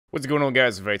What's going on,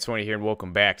 guys? It's20 here, and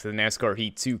welcome back to the NASCAR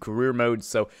Heat 2 career mode.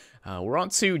 So, we're on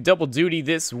to double duty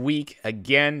this week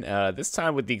again, this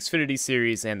time with the Xfinity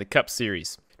Series and the Cup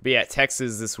Series. We'll be at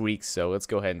Texas this week, so let's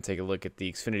go ahead and take a look at the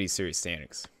Xfinity Series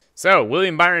standings. So,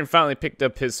 William Byron finally picked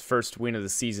up his first win of the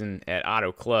season at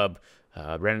Auto Club.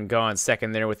 Brendan Gaughan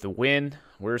second there with the win.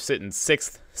 We're sitting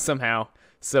 6th somehow,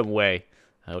 some way.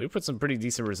 We put some pretty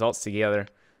decent results together.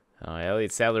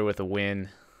 Elliott Sadler with a win.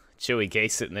 Joey Gay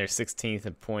sitting there 16th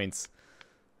in points.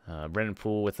 Brendan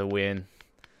Poole with a win.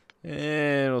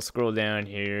 And we'll scroll down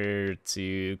here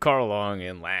to Carl Long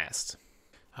in last.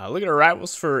 Look at our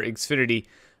rivals for Xfinity.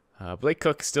 Blake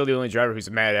Cook is still the only driver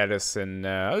who's mad at us. And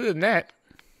other than that,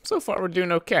 so far we're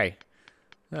doing okay.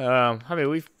 I mean,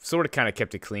 we've sort of kind of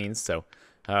kept it clean. So,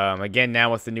 again,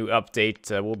 now with the new update,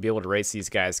 we'll be able to race these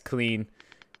guys clean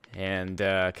and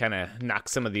kind of knock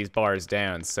some of these bars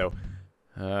down. So,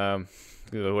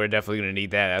 we're definitely going to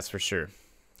need that, that's for sure.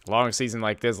 Long season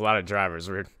like this, a lot of drivers.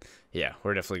 We're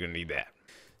definitely going to need that.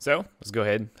 So, let's go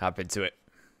ahead and hop into it.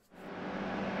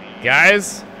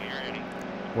 Guys,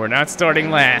 we're not starting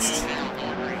last.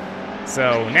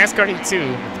 So, NASCAR Heat 2,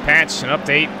 with the patch and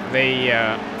update, they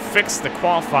fixed the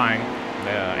qualifying,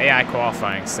 the AI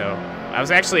qualifying. So, I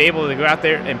was actually able to go out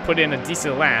there and put in a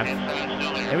decent lap.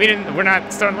 And we're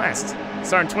not starting last.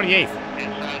 Starting 28th.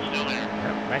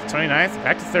 Back to 29th,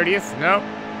 back to 30th. Nope.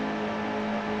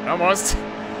 Almost.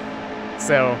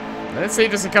 So, let's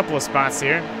save us a couple of spots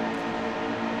here.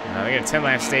 We got a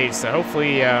 10-lap stage, so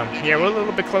hopefully, yeah, we're a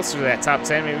little bit closer to that top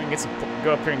 10. Maybe we can get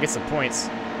go up here and get some points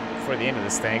before the end of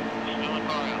this thing.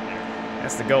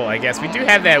 That's the goal, I guess. We do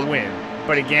have that win,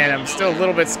 but again, I'm still a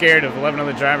little bit scared of 11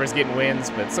 other drivers getting wins.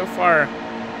 But so far,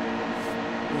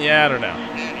 yeah, I don't know.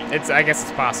 I guess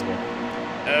it's possible.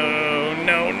 Oh,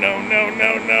 no, no, no,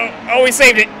 no, no. Oh, we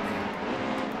saved it.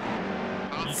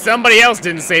 Somebody else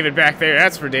didn't save it back there.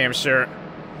 That's for damn sure.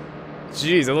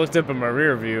 Jeez, I looked up in my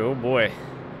rear view. Oh, boy.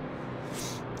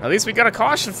 At least we got a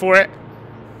caution for it.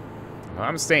 Well,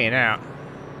 I'm staying out.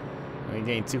 We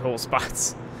gained 2 whole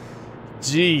spots.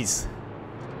 Jeez.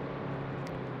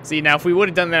 See, now, if we would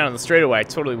have done that on the straightaway, I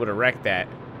totally would have wrecked that.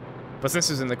 But since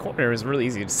it was in the corner, it was really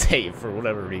easy to save for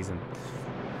whatever reason.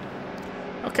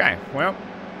 Okay, well,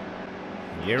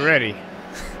 get ready.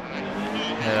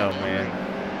 Oh, man.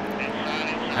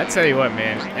 I tell you what,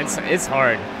 man, it's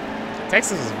hard.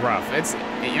 Texas is rough. It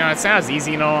sounds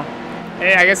easy and all.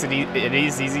 Hey, I guess it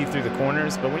is easy through the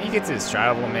corners, but when you get to this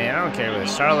drivable, man, I don't care whether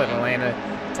it's Charlotte, Atlanta,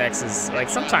 Texas. Like,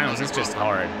 sometimes it's just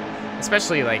hard.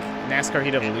 Especially, like, NASCAR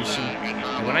Heat Evolution.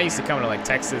 Like, when I used to come to, like,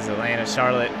 Texas, Atlanta,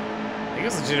 Charlotte, it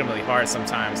was legitimately hard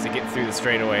sometimes to get through the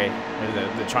straightaway or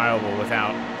the triable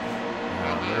without...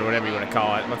 or whatever you want to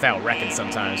call it, without wrecking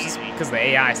sometimes, just because the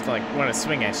AI still like want to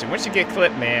swing at you. Once you get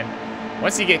clipped, man,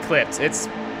 once you get clipped, it's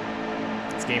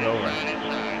game over.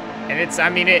 And I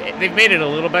mean, they've made it a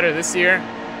little better this year.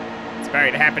 It's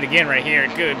about to happen again right here.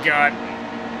 Good God.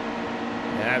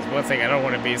 Yeah, that's one thing I don't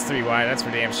want to be is 3 wide. That's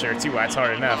for damn sure. 2 wide's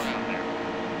hard enough.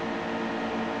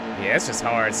 Yeah, it's just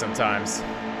hard sometimes.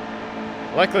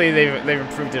 Luckily, they've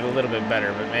improved it a little bit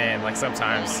better, but man, like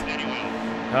sometimes.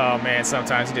 Oh, man,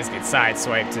 sometimes you just get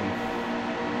sideswiped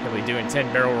and really doing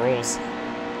 10 barrel rolls.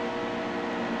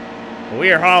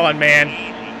 We are hauling, man.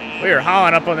 We are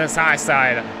hauling up on this high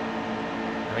side.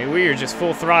 I mean, we are just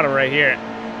full throttle right here.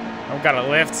 I've got a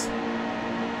lift.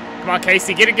 Come on,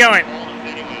 Casey, get it going.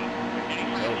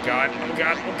 Oh, God, oh,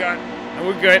 God, oh, God. Oh,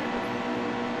 we're good.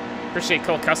 Appreciate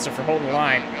Cole Custer for holding the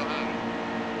line.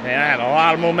 Man, I had a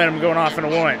lot of momentum going off into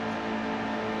 1. I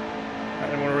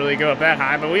didn't want to really go up that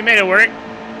high, but we made it work.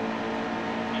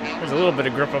 There's a little bit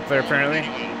of grip up there, apparently.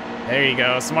 There you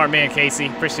go. Smart man, Casey.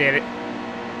 Appreciate it.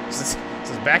 Just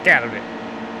back out of it.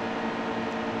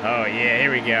 Oh, yeah.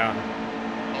 Here we go.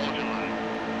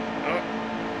 Oh.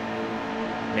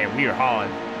 Man, we are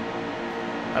hauling.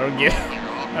 I don't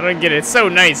get it. It's so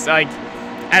nice. Like,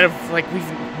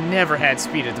 we've never had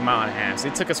speed at the 1.5 miles.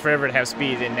 It took us forever to have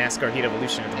speed in NASCAR Heat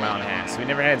Evolution at the 1.5 miles. So we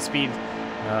never had speed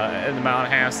at the 1.5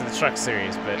 miles in the truck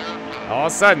series. But all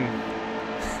of a sudden...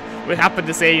 we hopped at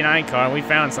this 89 car and we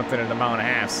found something at the 1.5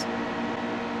 miles.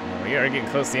 Well, we are getting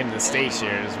close to the end of the stage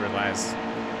here. I just realized,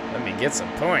 let me get some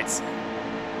points.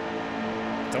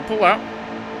 Don't pull out.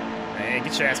 Hey,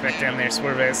 get your ass back down there,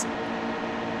 Swervez.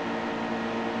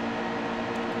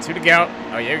 2 to go.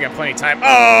 Oh, yeah, we got plenty of time.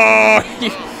 Oh!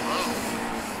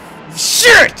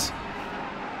 Shit!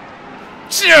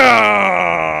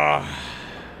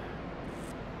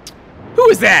 Who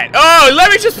is that? Oh,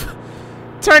 let me just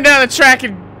turn down the track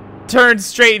and turn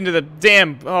straight into the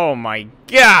damn... Oh, my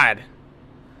God.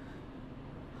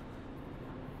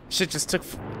 Shit just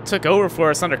took over for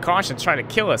us under caution, trying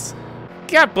to kill us.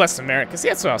 God bless America. See,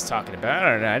 that's what I was talking about.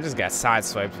 I don't know. I just got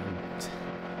sideswiped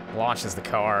and launches the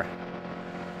car.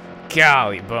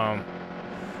 Golly bum.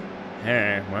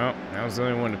 Alright, well, that was the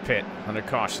only one to pit under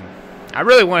caution. I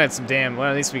really wanted some damn. Well,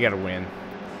 at least we got to win.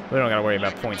 We don't got to worry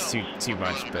about points too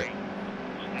much, but.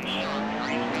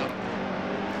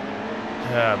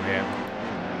 Oh man.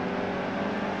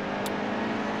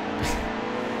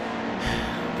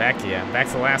 Back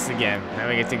to last again. Now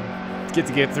we get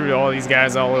to get through all these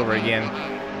guys all over again.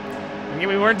 I mean,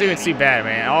 we weren't doing too bad,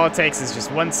 man. All it takes is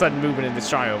just one sudden movement in the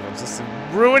triangle, just to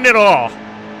ruin it all.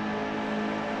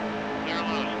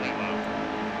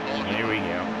 Here we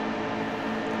go.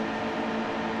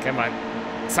 Come on,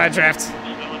 side draft.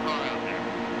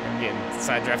 I'm getting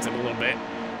side drafted a little bit.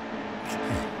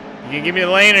 You gonna give me the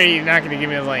lane, or are you not gonna give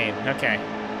me the lane? Okay.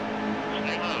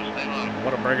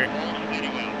 What a burger.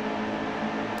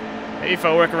 Maybe if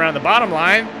I work around the bottom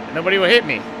line, nobody will hit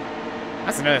me.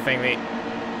 That's another thing. They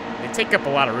take up a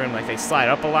lot of room. Like, they slide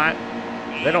up a lot.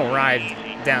 They don't ride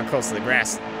down close to the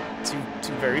grass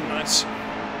too very much.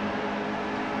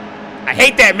 I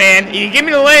hate that, man. You give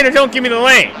me the lane or don't give me the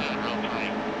lane.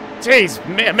 Jeez,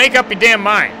 make up your damn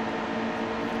mind.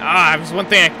 Ah, there's one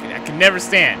thing I can never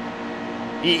stand.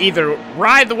 You either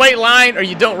ride the white line or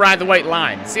you don't ride the white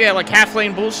line. See that, like, half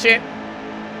lane bullshit?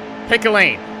 Pick a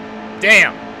lane.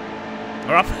 Damn.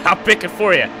 Or I'll pick it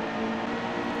for you.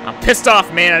 I'm pissed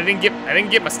off, man. I didn't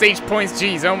get my stage points.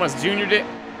 Jeez, I almost juniored it.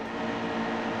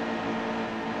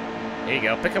 There you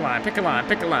go. Pick a line. Pick a line.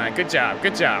 Pick a line. Good job.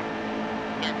 Good job.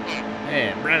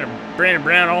 Man, Brandon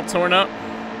Brown all torn up.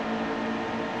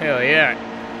 Hell yeah.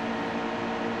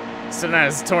 Still not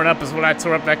as torn up as when I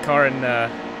tore up that car in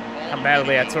how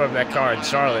badly I tore up that car in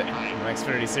Charlotte in the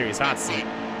Xfinity Series hot seat.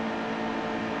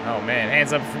 Oh man,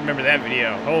 hands up if you remember that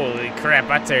video. Holy crap,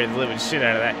 I tear the living shit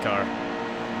out of that car.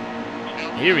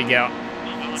 Here we go.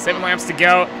 7 laps to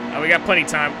go. Oh, we got plenty of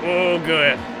time. Oh,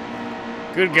 good.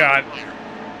 Good God.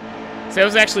 So I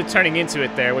was actually turning into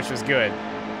it there, which was good.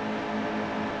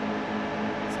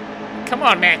 Come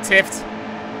on, Matt Tift.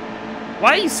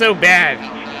 Why are you so bad?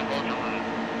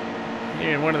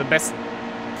 You're one of the best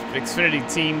Xfinity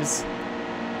teams.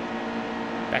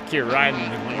 Back here riding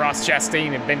with Ross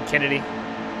Chastain and Ben Kennedy.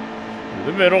 In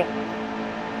the middle.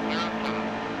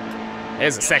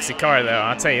 It's a sexy car, though.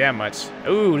 I'll tell you that much.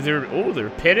 Ooh, they're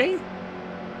pitting?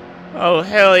 Oh,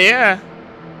 hell yeah.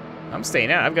 I'm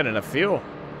staying out. I've got enough fuel.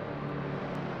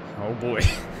 Oh, boy.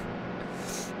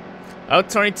 Oh,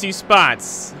 22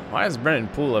 spots. Why is Brennan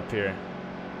Poole up here?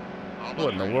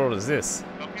 What in the world is this?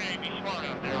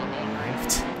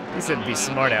 He said be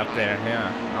smart out there.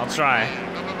 Yeah, I'll try.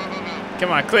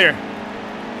 Come on, clear.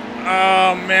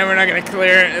 Oh, man, we're not going to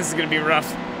clear. This is going to be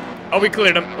rough. Oh, we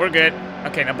cleared them. We're good.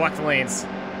 Okay, now block the lanes.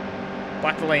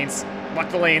 Block the lanes. Block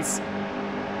the lanes.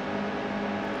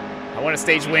 I want a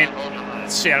stage win.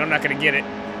 Shit, I'm not going to get it.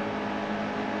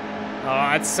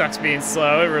 Oh, it sucks being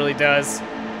slow. It really does.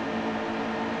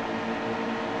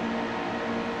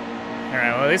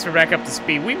 Alright, well, at least we're back up to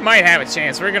speed. We might have a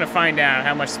chance. We're going to find out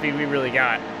how much speed we really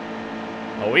got.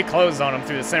 Oh, we closed on them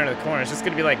through the center of the corner. It's just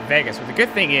going to be like Vegas. But the good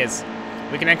thing is,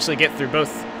 we can actually get through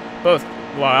well,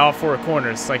 all 4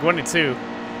 corners. Like 1 and 2,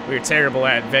 we were terrible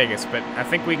at Vegas. But I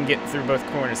think we can get through both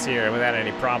corners here without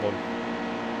any problem.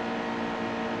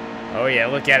 Oh, yeah,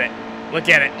 look at it. Look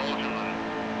at it.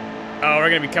 Oh, we're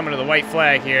going to be coming to the white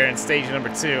flag here in stage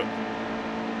number 2.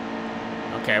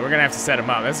 Okay, we're going to have to set them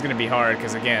up. This is going to be hard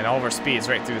because, again, all of our speed is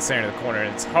right through the center of the corner.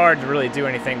 And it's hard to really do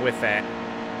anything with that.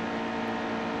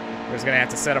 We're just going to have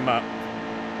to set them up.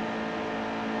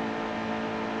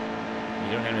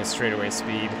 You don't have any straightaway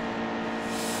speed.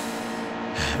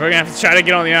 We're going to have to try to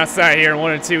get on the outside here in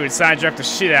 1 and 2 and side draft the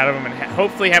shit out of them and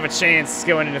hopefully have a chance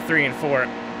going into 3 and 4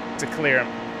 to clear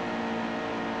them.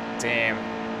 Damn.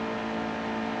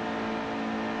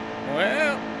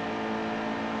 Well.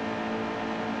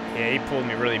 Yeah, he pulled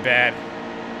me really bad.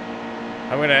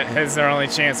 This is our only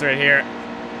chance right here.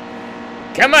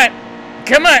 Come on!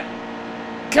 Come on!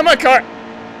 Come on, car!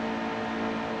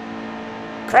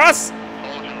 Cross! Oh,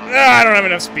 I don't have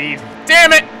enough speed.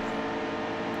 Damn it!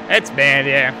 It's bad,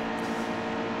 yeah.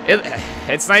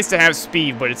 It's nice to have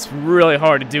speed, but it's really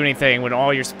hard to do anything when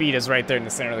all your speed is right there in the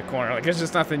center of the corner. Like, there's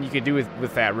just nothing you could do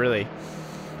with that, really.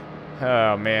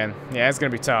 Oh, man. Yeah, it's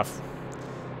going to be tough.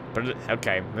 But,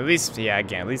 okay. At least, yeah,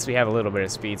 again, at least we have a little bit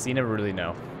of speed, so you never really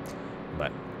know.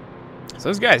 But, so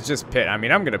those guys just pit. I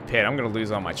mean, I'm going to pit. I'm going to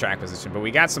lose all my track position, but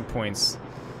we got some points.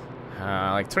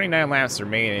 Like 29 laps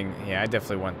remaining. Yeah, I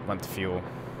definitely want the fuel.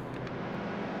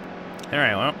 All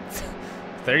right, well,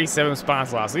 37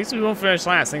 spots lost. At least we won't finish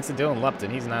last thanks to Dylan Lupton.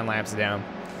 He's 9 laps down.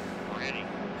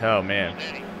 Oh, man.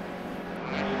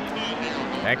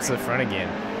 Back to the front again.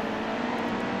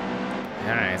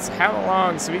 Alright, so how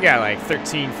long? So we got like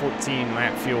 13, 14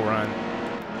 lap fuel run.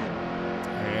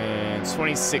 And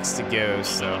 26 to go,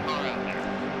 so.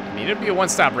 I mean, it'll be a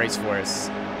one-stop race for us.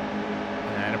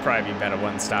 And it'll probably be about a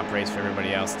one-stop race for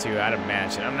everybody else, too, I'd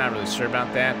imagine. I'm not really sure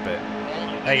about that, but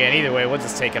again, either way, we'll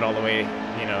just take it all the way,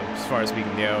 you know, as far as we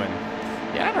can go. And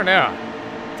yeah, I don't know.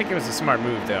 I think it was a smart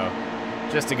move, though,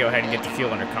 just to go ahead and get the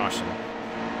fuel under caution.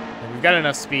 And we've got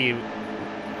enough speed.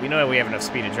 We know we have enough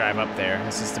speed to drive up there.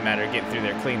 It's just a matter of getting through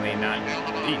there cleanly and not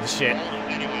eating shit.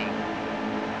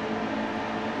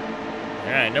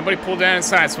 Alright, nobody pull down and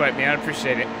sideswipe me. I'd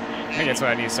appreciate it. I think that's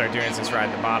what I need to start doing is just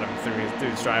ride the bottom through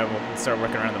this drivable and start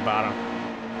working around the bottom.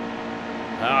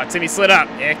 Oh, Timmy slid up.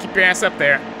 Yeah, keep your ass up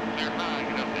there.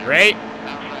 Right?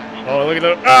 Oh, look at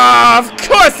the... Oh, of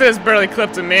course I just barely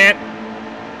clipped him, man.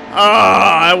 Oh,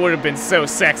 that would have been so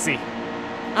sexy.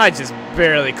 I just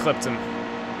barely clipped him.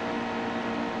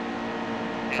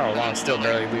 Carl Long still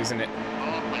barely losing it.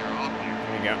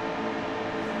 Here we go.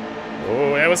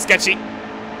 Oh, that was sketchy.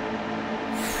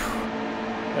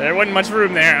 There wasn't much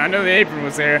room there. I know the apron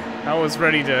was there. I was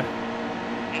ready to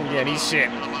get eat shit.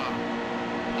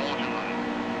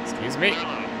 Excuse me.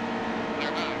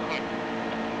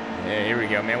 Yeah, here we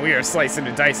go, man. We are slicing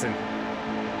and dicing.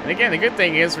 And again, the good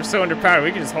thing is we're so underpowered,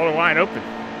 we can just hold it wide open.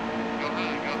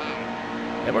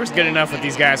 It works good enough with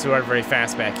these guys who aren't very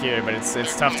fast back here, but it's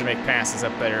tough to make passes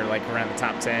up there, like around the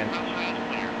top 10.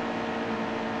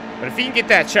 But if he can get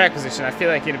that track position, I feel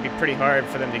like it'd be pretty hard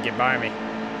for them to get by me.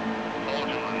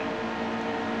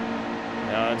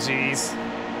 Oh, jeez.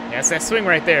 Yeah, it's that swing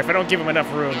right there. If I don't give him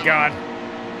enough room, God.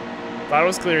 Thought it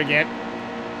was clear again.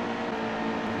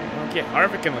 Okay,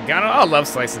 Harvick and Logano. I love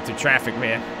slicing through traffic,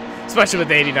 man. Especially with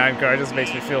the 89 car. It just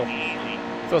makes me feel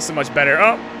so much better.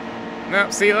 Oh, no.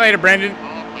 See you later, Brendan.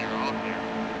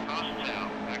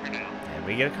 And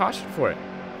we get a caution for it.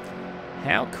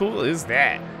 How cool is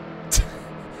that?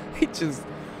 He just...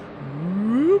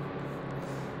 Whoop.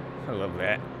 I love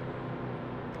that.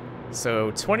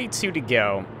 So, 22 to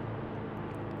go.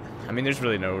 I mean, there's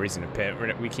really no reason to pit.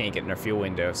 We can't get in our fuel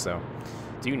window, so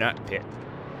do not pit.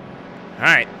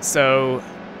 Alright, so,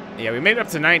 yeah, we made it up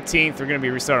to 19th. We're going to be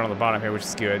restarting on the bottom here, which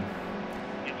is good.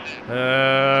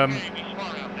 Yeah.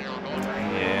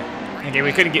 Again,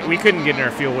 we couldn't get in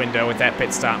our fuel window with that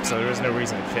pit stop, so there was no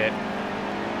reason to pit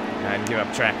and give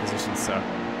up track position. So,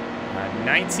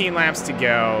 19 laps to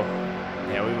go.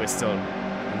 Yeah, we would still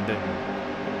been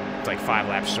like 5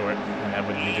 laps short, and that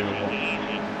wouldn't be doable.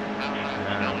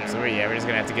 So yeah, we're just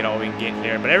gonna have to get all we can get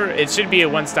here. But it should be a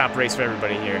one-stop race for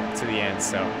everybody here to the end.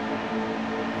 So,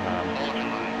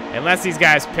 unless these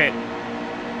guys pit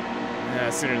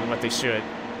sooner than what they should.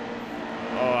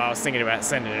 Oh, I was thinking about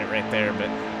sending it right there, but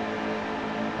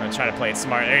I'm gonna try to play it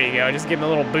smart. There you go. Just give him a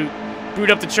little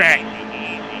boot up the track.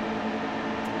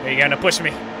 There you go. Now push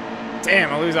me.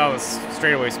 Damn, I lose all this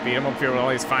straightaway speed. I'm up here with all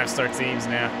these 5-star teams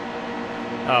now.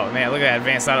 Oh man, look at that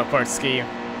advanced auto parts scheme.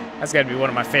 That's got to be one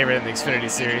of my favorite in the Xfinity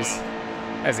series.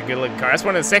 That's a good looking car. That's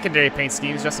one of the secondary paint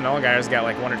schemes. Justin Allgaier's got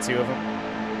like 1 or 2 of them.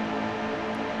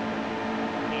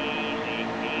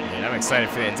 And I'm excited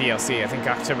for that DLC. I think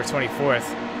October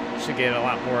 24th should get a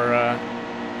lot more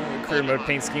career mode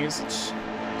paint schemes, which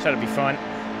should be fun.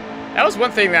 That was one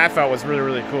thing that I thought was really,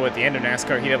 really cool at the end of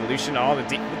NASCAR Heat Evolution. All the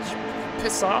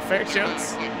piss off, Eric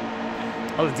Jones.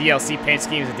 All the DLC paint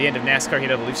schemes at the end of NASCAR Heat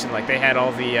Evolution, like they had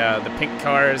all the pink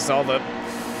cars, all the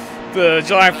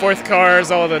July 4th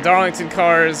cars, all the Darlington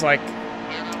cars, like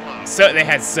so they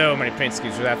had so many paint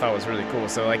schemes, which I thought was really cool.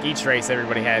 So like each race,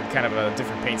 everybody had kind of a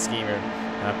different paint scheme or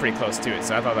pretty close to it.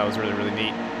 So I thought that was really, really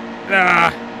neat.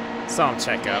 Saw him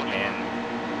check up, man.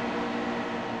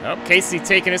 Oh, Casey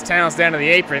taking his talents down to the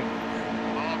apron.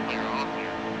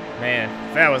 Man,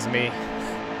 if that was me,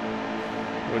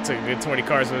 I would have took a good 20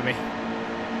 cars with me.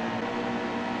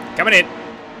 Coming in.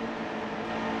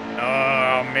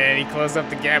 Oh, man, he closed up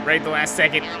the gap right at the last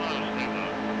second.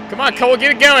 Come on, Cole,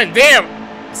 get it going. Damn.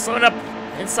 Slowing up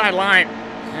inside line.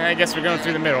 I guess we're going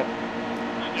through the middle.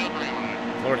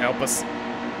 Lord help us.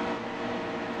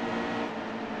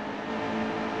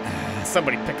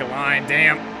 Somebody pick a line.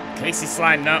 Damn. Casey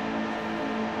sliding up.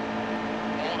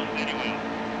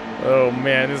 Oh,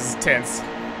 man, this is tense.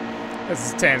 This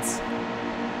is tense.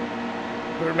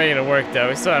 We're making it work, though.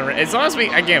 As long as we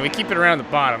keep it around the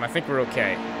bottom, I think we're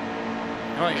okay.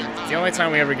 The only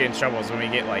time we ever get in trouble is when we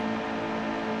get, like,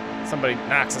 somebody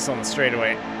knocks us on the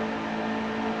straightaway.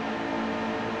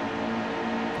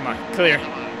 Come on, clear.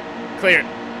 Clear.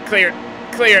 Clear.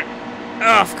 Clear.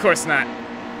 Oh, of course not.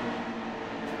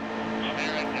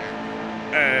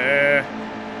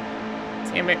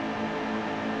 Damn it.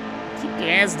 Keep your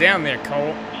hands down there,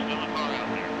 Cole.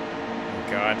 Oh,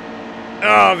 God.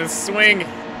 Oh, the swing.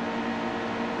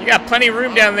 You got plenty of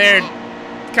room down there,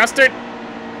 Custard.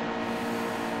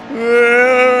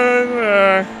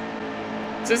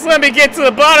 Just let me get to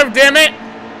the bottom, damn it.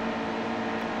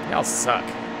 Y'all suck.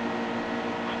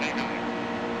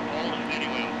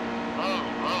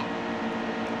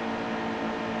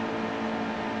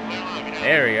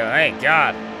 There we go. Thank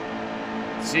God.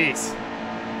 Jeez.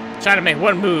 Trying to make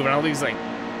one move and I'll lose like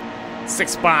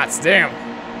 6 spots. Damn.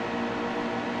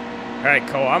 Alright,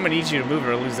 Cole, I'm gonna need you to move it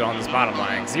or lose it on this bottom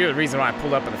line, because you're the reason why I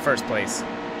pulled up in the first place.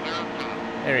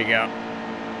 There we go.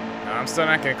 No, I'm still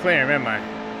not gonna clear him, am I?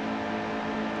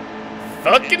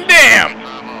 Fucking damn!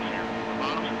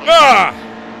 Ugh!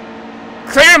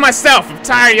 Clear myself! I'm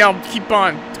tired, y'all keep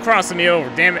on crossing me over,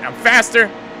 damn it. I'm faster,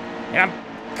 and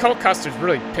Colt Custard's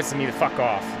really pissing me the fuck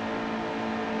off.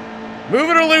 Move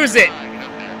it or lose it!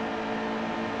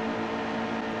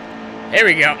 Here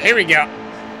we go, here we go.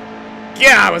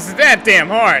 God, was it that damn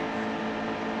hard?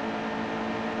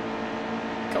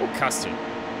 Go Custard.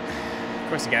 Of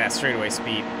course you got that straightaway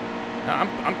speed.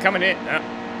 I'm coming in.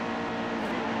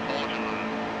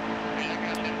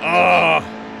 Oh.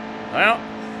 Well.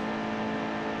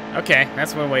 Okay,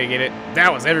 that's one way to get it.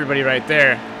 That was everybody right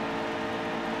there.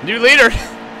 New leader.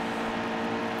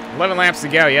 11 laps to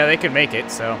go. Yeah, they could make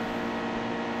it, so.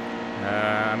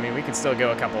 I mean, we can still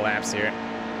go a couple laps here.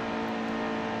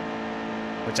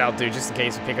 Which I'll do just in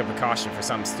case we pick up a caution for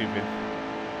something stupid.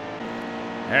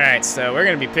 Alright, so we're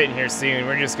going to be pitting here soon.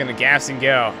 We're just going to gas and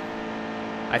go.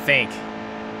 I think.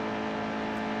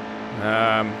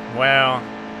 Well,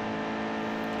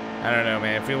 I don't know,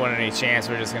 man. If we want any chance,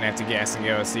 we're just going to have to gas and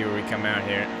go and see where we come out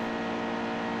here.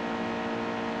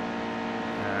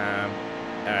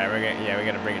 Alright, we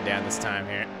got to bring it down this time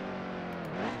here.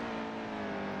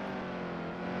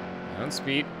 On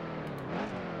speed.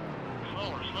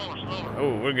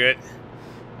 Oh, we're good.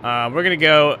 We're gonna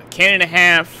go can and a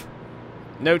half,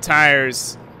 no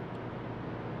tires.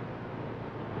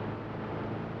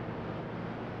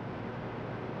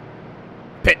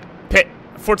 Pit,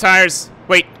 4 tires.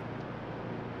 Wait.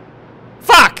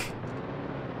 Fuck!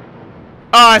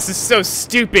 Oh, this is so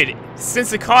stupid.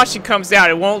 Since the caution comes out,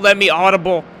 it won't let me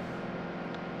audible.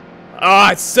 Oh,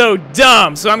 it's so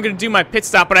dumb. So I'm gonna do my pit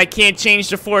stop, but I can't change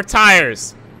the 4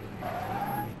 tires.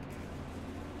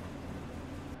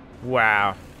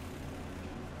 Wow.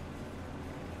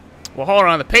 Well, hold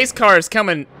on. The pace car is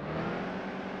coming.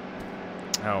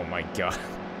 Oh, my God.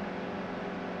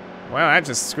 Well, that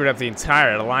just screwed up the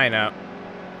entire lineup.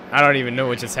 I don't even know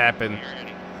what just happened.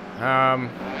 Well,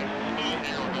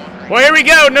 here we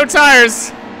go. No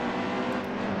tires.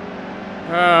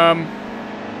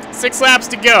 6 laps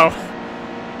to go.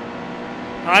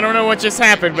 I don't know what just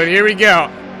happened, but here we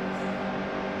go.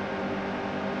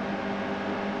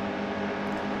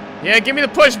 Yeah, give me the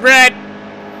push, Brad.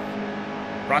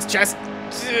 Cross chest.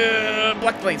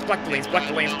 Block the lanes, block the lanes, block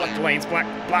the lanes, block the lanes, block.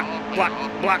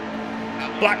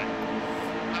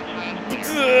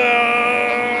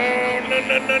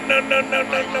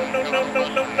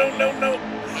 No.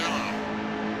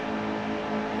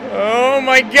 Oh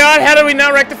my God, how do we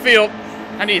not wreck the field?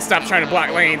 I need to stop trying to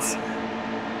block lanes.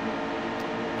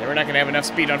 Yeah, we're not gonna have enough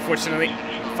speed, unfortunately.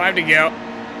 5 to go.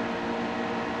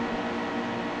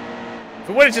 If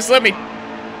it would have just let me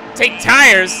take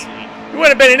tires, it would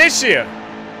have been an issue.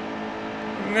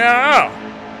 No.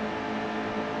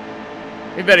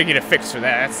 We better get a fix for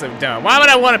that. That's so dumb. Why would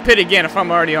I want to pit again if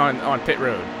I'm already on pit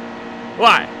road?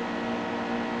 Why?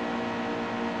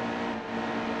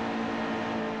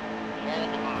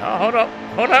 Oh, hold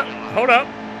up.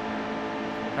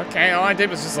 Okay, all I did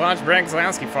was just launch Brad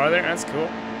Keselowski farther. That's cool.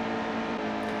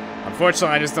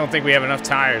 Unfortunately, I just don't think we have enough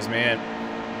tires, man.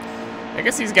 I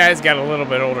guess these guys got a little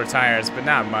bit older tires, but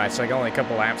not much. Like only a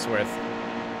couple laps worth.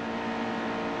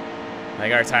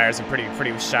 Like our tires are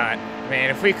pretty shot. Man,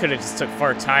 if we could have just took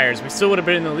 4 tires, we still would have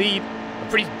been in the lead. I'm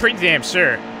pretty damn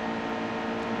sure.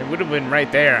 It would have been right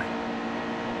there.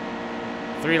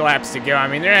 3 laps to go. I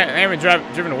mean, they haven't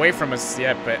driven away from us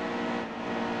yet, but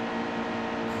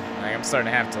like, I'm starting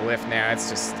to have to lift now. It's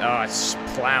just, oh, it's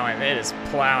just plowing. It is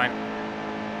plowing.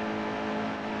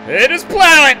 It is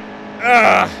plowing.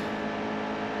 Ugh.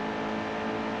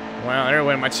 Well, there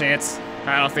went my chance.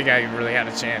 I don't think I really had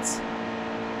a chance.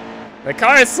 The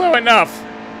car is slow enough.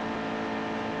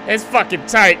 It's fucking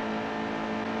tight.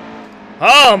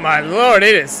 Oh my lord,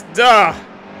 it is. Duh.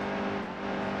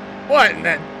 What in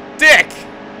the dick?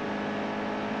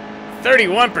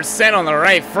 31% on the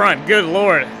right front. Good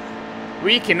lord.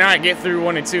 We cannot get through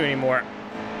 1 and 2 anymore.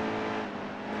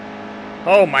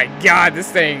 Oh my god,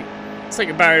 this thing. It's like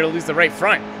about to lose the right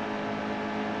front.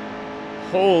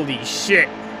 Holy shit.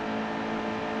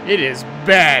 It is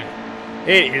bad.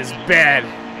 It is bad.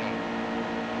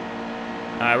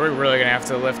 We're really gonna have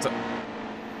to lift up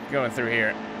going through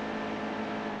here.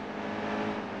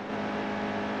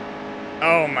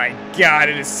 Oh my god,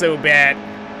 it is so bad.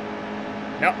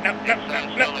 No, no, no,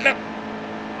 no, no, no.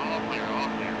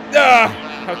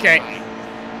 Ugh, okay.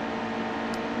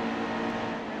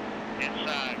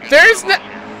 There's no...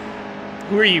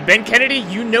 Who are you, Ben Kennedy?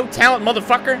 You no talent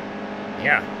motherfucker?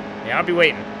 Yeah, I'll be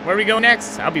waiting. Where we go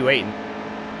next? I'll be waiting.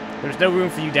 There's no room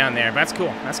for you down there. That's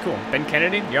cool, that's cool. Ben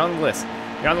Kennedy, you're on the list.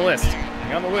 You're on the list.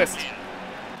 You're on the list.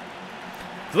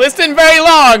 The list isn't very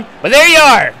long, but there you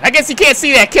are. I guess you can't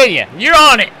see that, can you? You're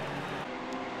on it.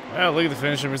 Well, look at the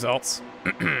finishing results.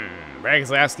 Bragg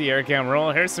Zlowski, Eric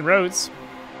Almirola, Harrison Rhodes.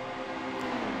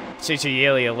 Chicha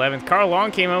Yaley 11th. Carl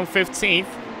Long came home 15th.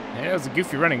 Yeah, it was a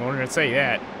goofy running order, I'd say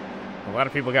that. A lot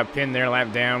of people got pinned there,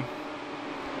 lap down.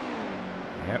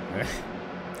 Yep. There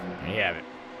you have it.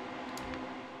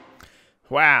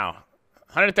 Wow.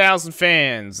 100,000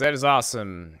 fans. That is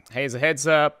awesome. Hey, as a heads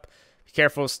up, be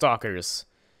careful of stalkers.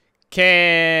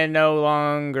 Can no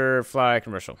longer fly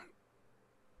commercial.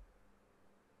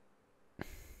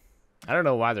 I don't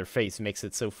know why their face makes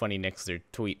it so funny next to their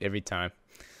tweet every time.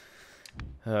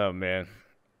 Oh, man.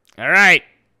 All right.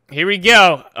 Here we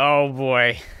go. Oh,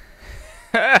 boy.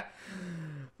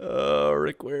 Oh,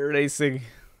 Rick Ware Racing.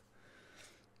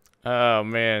 Oh,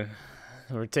 man.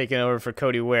 We're taking over for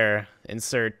Cody Ware.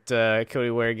 Insert Cody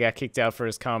Ware got kicked out for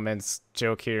his comments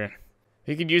joke here.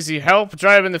 We could use your help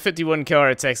driving the 51 car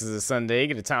at Texas this Sunday,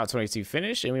 get a top 22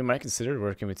 finish, and we might consider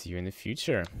working with you in the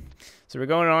future. So we're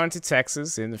going on to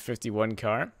Texas in the 51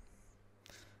 car.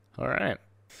 All right.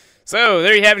 So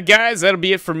there you have it, guys. That'll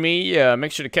be it for me.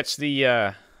 Make sure to catch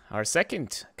the our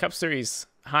second Cup Series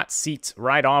hot seat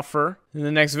ride offer in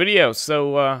the next video.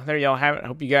 So there y'all have it. I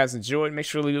hope you guys enjoyed. Make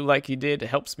sure to leave a like you did. It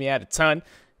helps me out a ton.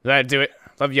 Glad to do it.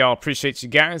 Love y'all. Appreciate you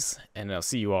guys. And I'll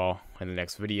see you all in the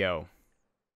next video.